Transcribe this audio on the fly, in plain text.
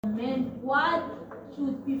recommend what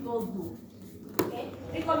should people do. Okay?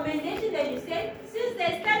 Recommendation that you say, since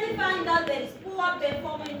the study found out there is poor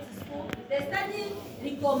performance in school, the study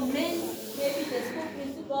recommends maybe the school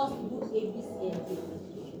principals to do A, B, C, and D.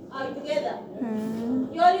 Are you together?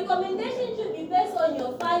 Your recommendation should be based on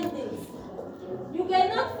your findings. You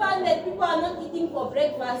cannot find that people are not eating for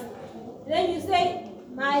breakfast. Then you say,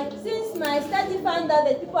 since my study found out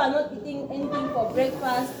that people are not eating anything for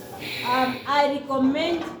breakfast, I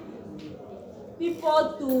recommend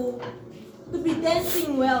people to be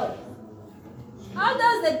dancing well. How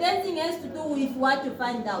does the dancing has to do with what you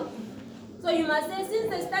find out? So you must say, since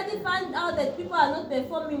the study found out that people are not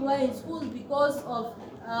performing well in schools because of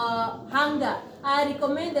hunger, I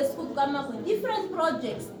recommend the school to come up with different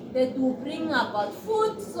projects that will bring about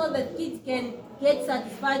food so that kids can get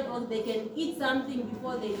satisfied or they can eat something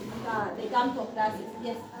before they come to classes.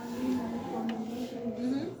 Yes?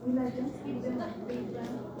 Will I just give them a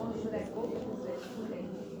playground or should I go to the school?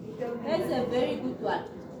 That's a very good one.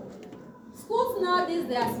 Schools nowadays,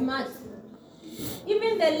 they are smart.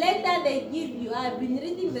 Even the letter they give you, I've been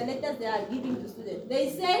reading the letters they are giving to students. They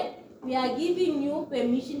say, we are giving you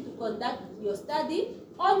permission to conduct your study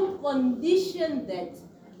on condition that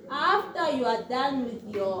after you are done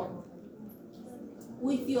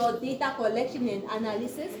with your data collection and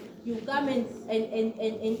analysis, you come and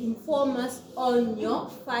inform us on your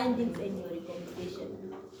findings and your recommendation.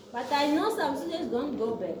 But I know some students don't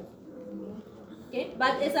go back. Okay?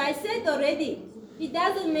 But as I said already, it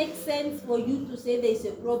doesn't make sense for you to say there is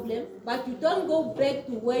a problem, but you don't go back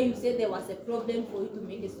to where you said there was a problem for you to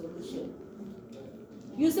make a solution.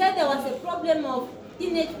 You said there was a problem of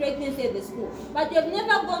teenage pregnancy at the school, but you have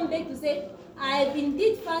never gone back to say, I have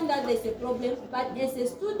indeed found that there's a problem, but as a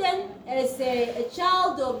student, as a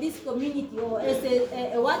child of this community, or as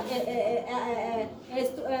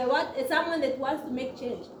someone that wants to make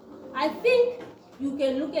change, I think you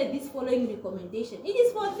can look at this following recommendation. It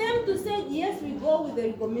is for them to say, yes, we go with the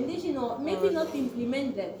recommendation, or maybe not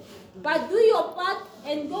implement them. But do your part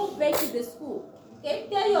and go back to the school. Okay?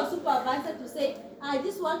 Tell your supervisor to say, I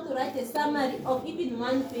just want to write a summary of even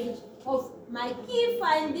 1 page of my key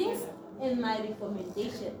findings and my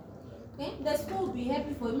recommendation. Okay? The school will be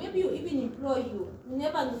happy for you. Maybe you even employ you. You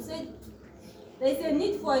never know. Say, there's a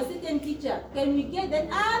need for a certain teacher. Can we get that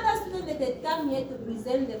other student that had come here to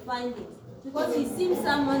present the findings? Because he seems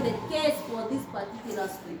someone that cares for this particular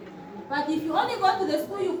school. But if you only go to the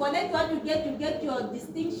school, you collect what you get your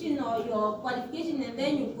distinction or your qualification, and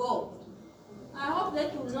then you go. I hope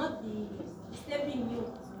that will not be disturbing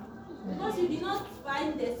you. Because you did not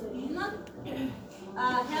find this, you did not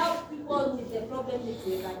help people with the problem that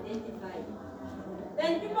you have identified.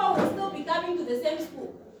 Then people will still be coming to the same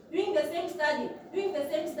school, doing the same study,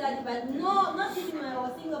 but not even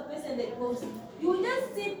a single person that goes. You will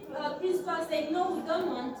just see principals saying, no, we don't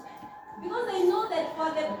want. Because they know that for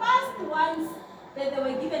the past ones that they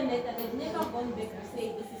were given letter, they've never gone back to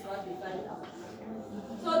say, this is what we found out.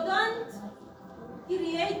 So don't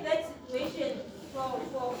create that situation for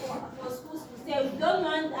schools to say, we don't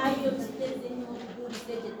want IUM students anymore to do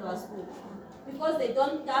research at our school. Because they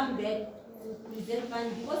don't come back to present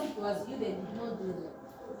funds, because it was you that did not do that.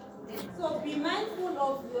 Okay? So be mindful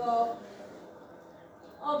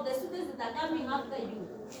of the students that are coming after you.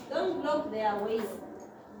 Don't block their ways.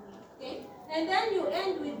 Okay? And then you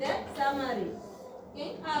end with the summary.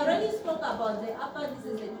 Okay? I already spoke about the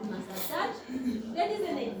appendices that you must attach. That is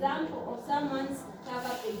an example of someone's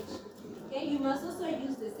cover page. Okay? You must also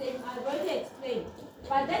use the same. I've already explained.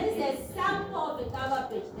 But that is a sample of a cover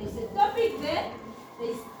page. There's a topic there.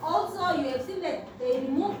 There's also, you have seen that they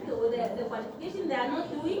removed the qualification they are not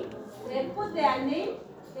doing. They put their name,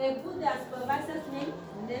 they put their supervisor's name,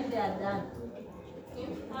 and then they are done. Okay?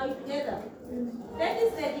 Are you together? That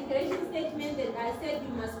is the declaration statement that I said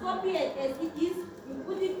you must copy it as it is. You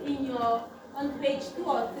put it in your on page 2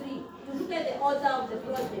 or 3. You look at the order of the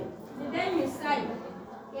project. And then you sign.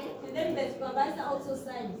 Okay? And then the supervisor also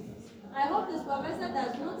signs. I hope the supervisor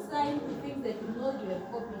does not sign to things that you know you have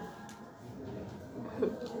copied.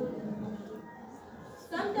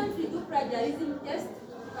 Sometimes we do plagiarism tests,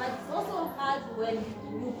 but it's also hard when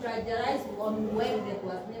you plagiarize on work that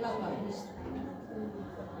was never published.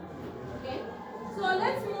 Okay? So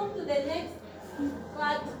let's move to the next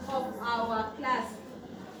part of our class.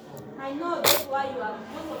 I know that's why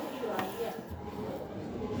most of you are here.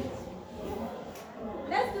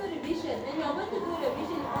 Let's do revision, and you're going to do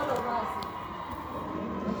revision, all of us.